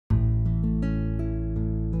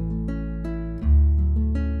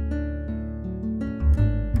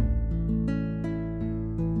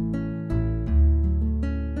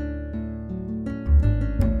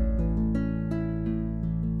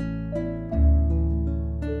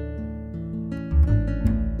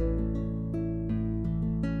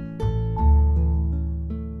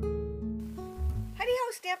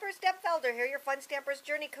Valder here, your Fun Stampers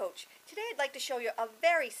Journey Coach. Today I'd like to show you a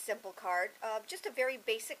very simple card, just a very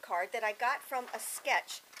basic card that I got from a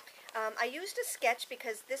sketch. I used a sketch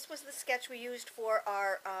because this was the sketch we used for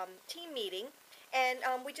our team meeting, and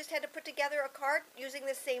we just had to put together a card using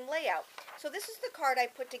the same layout. So this is the card I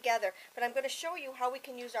put together, but I'm going to show you how we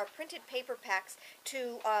can use our printed paper packs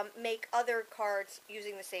to make other cards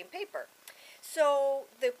using the same paper. So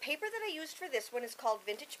the paper that I used for this one is called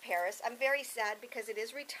Vintage Paris. I'm very sad because it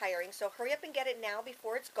is retiring, so hurry up and get it now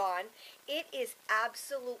before it's gone. It is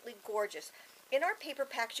absolutely gorgeous. In our paper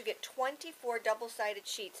packs, you get 24 double-sided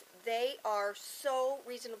sheets. They are so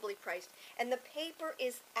reasonably priced, and the paper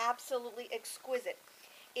is absolutely exquisite.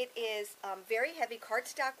 It is very heavy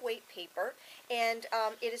cardstock weight paper, and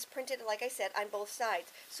it is printed, like I said, on both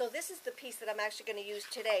sides. So this is the piece that I'm actually going to use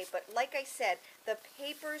today, but like I said, the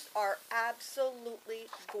papers are absolutely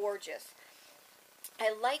gorgeous.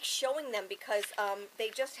 I like showing them because they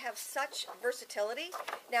just have such versatility.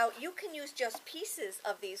 Now, you can use just pieces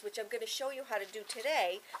of these, which I'm going to show you how to do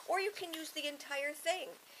today, or you can use the entire thing.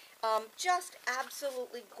 Just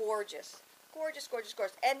absolutely gorgeous. Gorgeous, gorgeous,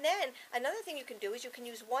 gorgeous. And then another thing you can do is you can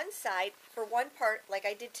use one side for one part like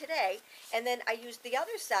I did today, and then I used the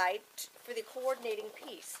other side for the coordinating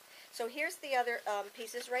piece. So here's the other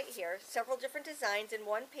pieces right here, several different designs in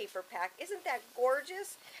one paper pack. Isn't that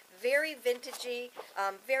gorgeous? Very vintagey,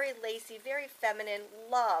 very lacy, very feminine.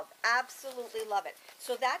 Love, absolutely love it.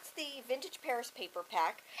 So that's the Vintage Paris paper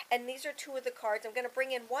pack, and these are two of the cards. I'm going to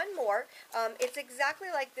bring in one more. It's exactly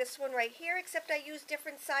like this one right here, except I use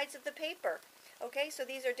different sides of the paper. Okay, so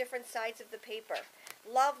these are different sides of the paper.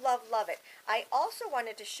 Love, love, love it. I also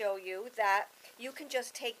wanted to show you that you can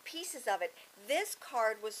just take pieces of it. This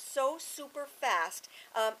card was so super fast.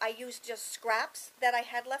 I used just scraps that I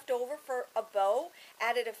had left over for a bow,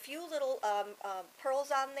 added a few little pearls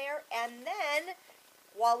on there, and then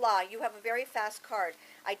voila, you have a very fast card.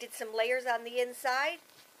 I did some layers on the inside,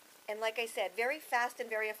 and like I said, very fast and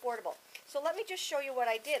very affordable. So let me just show you what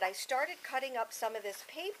I did. I started cutting up some of this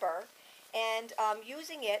paper and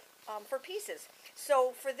using it for pieces.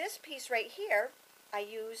 So for this piece right here, I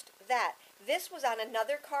used that. This was on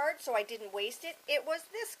another card, so I didn't waste it. It was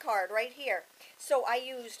this card right here. So I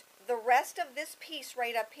used the rest of this piece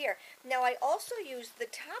right up here. Now I also used the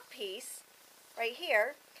top piece right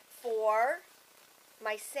here for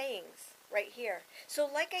my sayings right here. So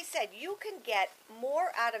like I said, you can get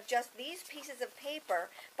more out of just these pieces of paper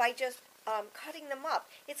by just cutting them up.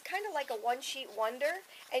 It's kind of like a one-sheet wonder,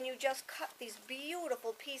 and you just cut these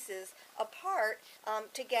beautiful pieces apart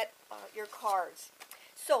to get your cards.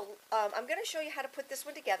 So I'm going to show you how to put this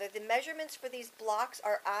one together. The measurements for these blocks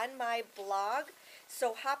are on my blog,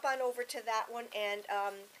 so hop on over to that one and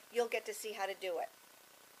you'll get to see how to do it.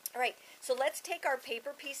 All right, so let's take our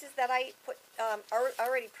paper pieces that I put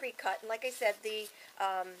already pre-cut, and like I said, the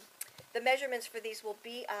measurements for these will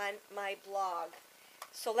be on my blog.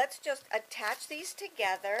 So let's just attach these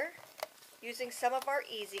together using some of our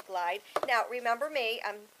Easy Glide. Now, remember me,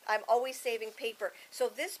 I'm always saving paper.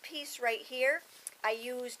 So this piece right here, I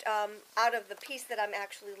used out of the piece that I'm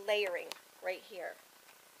actually layering right here.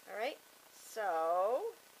 All right, so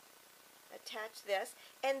attach this.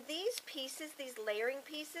 And these pieces, these layering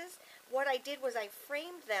pieces, what I did was I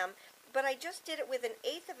framed them, but I just did it with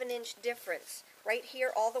 1/8 of an inch difference right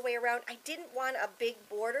here all the way around. I didn't want a big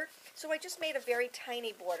border, so I just made a very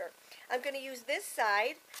tiny border. I'm going to use this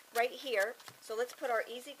side right here. So let's put our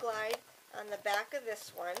Easy Glide on the back of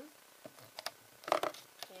this one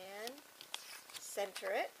and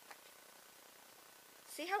center it.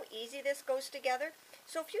 See how easy this goes together?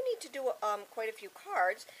 So if you need to do quite a few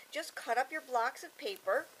cards, just cut up your blocks of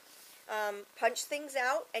paper, punch things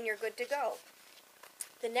out, and you're good to go.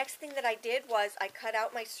 The next thing that I did was I cut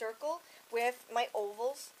out my circle with my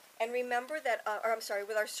ovals, and remember that,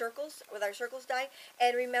 with our circles die,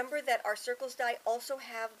 and remember that our circles die also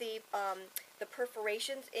have the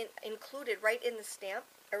perforations included right in the stamp,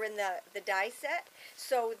 or in the die set.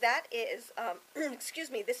 So that is,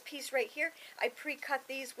 excuse me, this piece right here, I pre-cut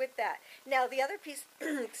these with that. Now the other piece,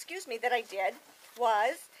 excuse me, that I did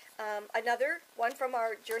was another one from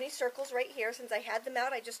our Journey Circles right here. Since I had them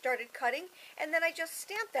out, I just started cutting, and then I just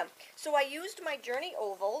stamped them. So I used my Journey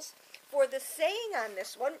ovals for the saying on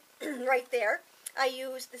this one, right there. I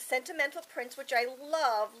used the Sentimental Prince, which I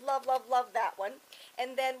love, love, love, love that one.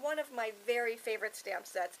 And then one of my very favorite stamp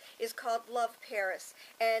sets is called Love Paris.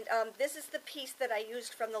 And this is the piece that I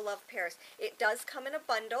used from the Love Paris. It does come in a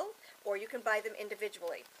bundle, or you can buy them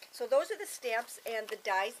individually. So those are the stamps and the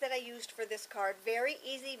dies that I used for this card. Very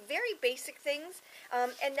easy, very basic things.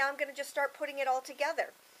 And now I'm going to just start putting it all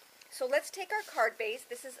together. So let's take our card base.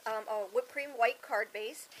 This is a whipped cream white card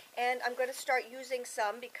base, and I'm going to start using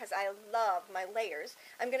some because I love my layers.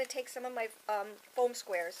 I'm going to take some of my foam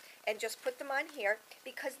squares and just put them on here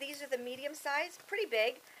because these are the medium size, pretty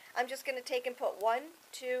big. I'm just going to take and put 1,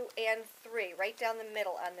 2, and 3 right down the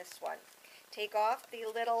middle on this one. Take off the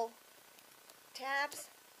little tabs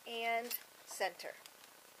and center.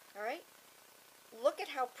 All right? Look at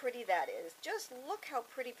how pretty that is. Just look how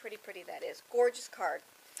pretty that is. Gorgeous card.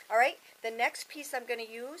 All right, the next piece I'm going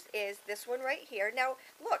to use is this one right here. Now,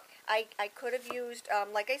 look, I could have used,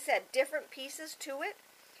 like I said, different pieces to it,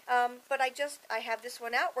 but I have this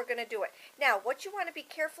one out. We're going to do it. Now, what you want to be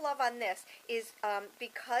careful of on this is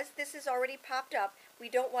because this is already popped up, we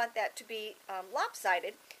don't want that to be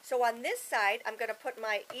lopsided. So on this side, I'm going to put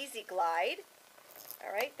my Easy Glide.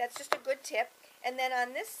 All right, that's just a good tip. And then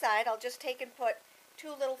on this side, I'll just take and put 2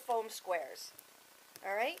 little foam squares.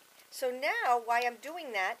 All right. So now why I'm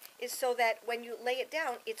doing that is so that when you lay it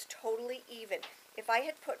down, it's totally even. If I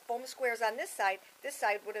had put foam squares on this side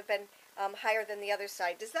would have been higher than the other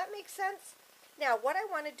side. Does that make sense? Now what I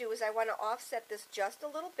want to do is I want to offset this just a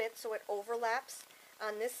little bit so it overlaps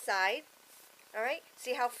on this side. All right,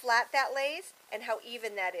 see how flat that lays and how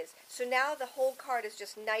even that is. So now the whole card is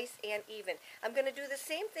just nice and even. I'm going to do the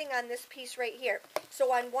same thing on this piece right here.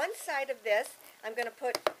 So on one side of this, I'm going to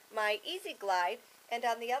put my Easy Glide, and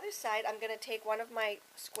on the other side, I'm going to take one of my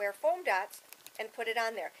square foam dots and put it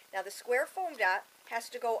on there. Now the square foam dot has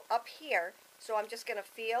to go up here, so I'm just going to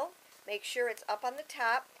feel, make sure it's up on the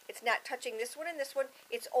top. It's not touching this one and this one.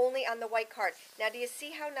 It's only on the white card. Now do you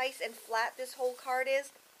see how nice and flat this whole card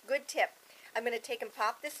is? Good tip. I'm going to take and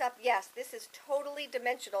pop this up. Yes, this is totally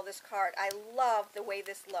dimensional, this card. I love the way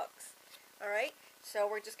this looks. All right, so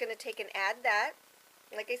we're just going to take and add that.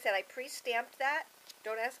 Like I said, I pre-stamped that.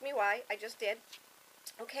 Don't ask me why. I just did.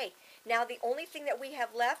 Okay, now the only thing that we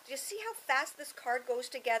have left, you see how fast this card goes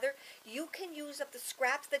together? You can use up the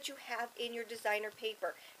scraps that you have in your designer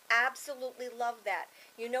paper. Absolutely love that.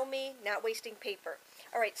 You know me, not wasting paper.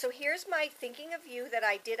 All right, so here's my thinking of you that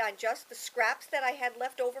I did on just the scraps that I had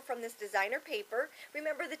left over from this designer paper.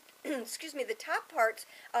 Remember, the excuse me, the top parts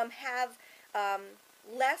have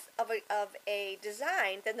less of a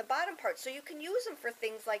design than the bottom parts, so you can use them for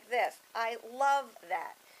things like this. I love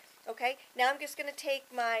that. Okay, now I'm just going to take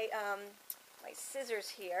my my scissors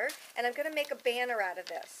here, and I'm going to make a banner out of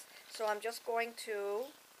this. So I'm just going to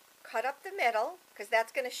cut up the middle, because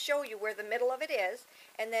that's going to show you where the middle of it is,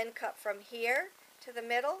 and then cut from here to the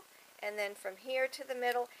middle, and then from here to the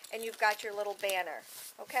middle, and you've got your little banner.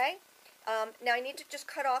 Okay? Now I need to just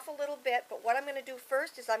cut off a little bit, but what I'm going to do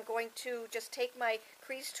first is I'm going to just take my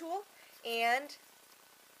crease tool and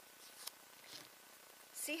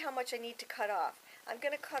see how much I need to cut off. I'm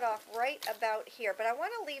going to cut off right about here, but I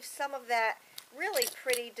want to leave some of that really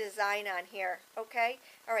pretty design on here, okay?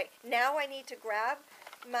 All right, now I need to grab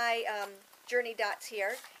my journey dots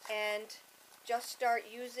here and just start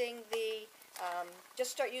using the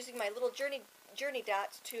my little journey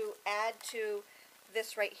dots to add to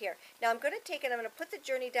this right here. Now I'm going to take it, I'm going to put the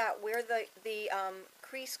journey dot where the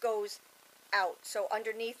crease goes out, so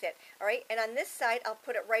underneath it, all right? And on this side, I'll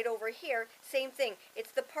put it right over here. Same thing.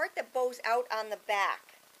 It's the part that bows out on the back,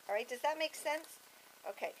 all right? Does that make sense?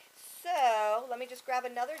 Okay, so let me just grab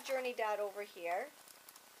another journey dot over here,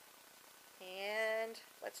 and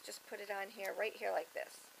let's just put it on here, right here like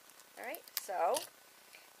this, all right? So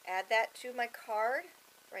add that to my card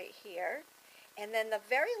right here. And then the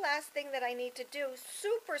very last thing that I need to do,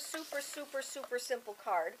 super simple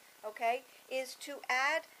card, okay, is to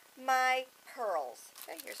add my pearls.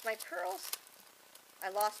 Okay, here's my pearls. I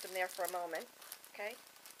lost them there for a moment, okay,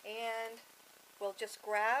 and we'll just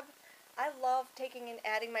grab, I love taking and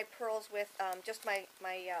adding my pearls with just my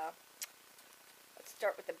let's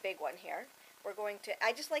start with the big one here. We're going to,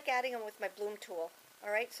 I just like adding them with my bloom tool,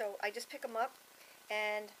 all right, so I just pick them up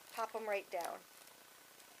and pop them right down.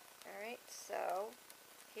 All right, so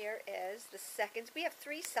here is the second. We have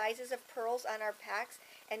 3 sizes of pearls on our packs,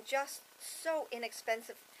 and just so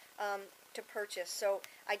inexpensive to purchase. So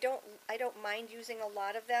I don't mind using a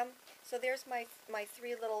lot of them. So there's my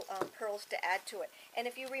 3 little pearls to add to it. And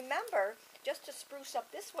if you remember, just to spruce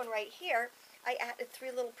up this one right here, I added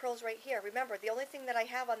 3 little pearls right here. Remember, the only thing that I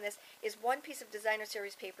have on this is 1 piece of designer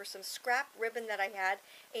series paper, some scrap ribbon that I had,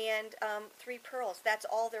 and 3 pearls. That's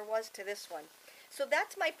all there was to this one. So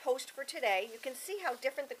that's my post for today. You can see how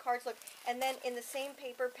different the cards look. And then in the same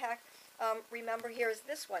paper pack, remember, here is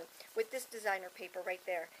this one with this designer paper right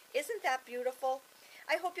there. Isn't that beautiful?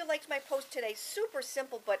 I hope you liked my post today. Super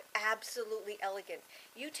simple, but absolutely elegant.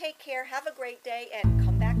 You take care, have a great day, and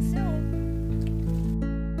come back soon.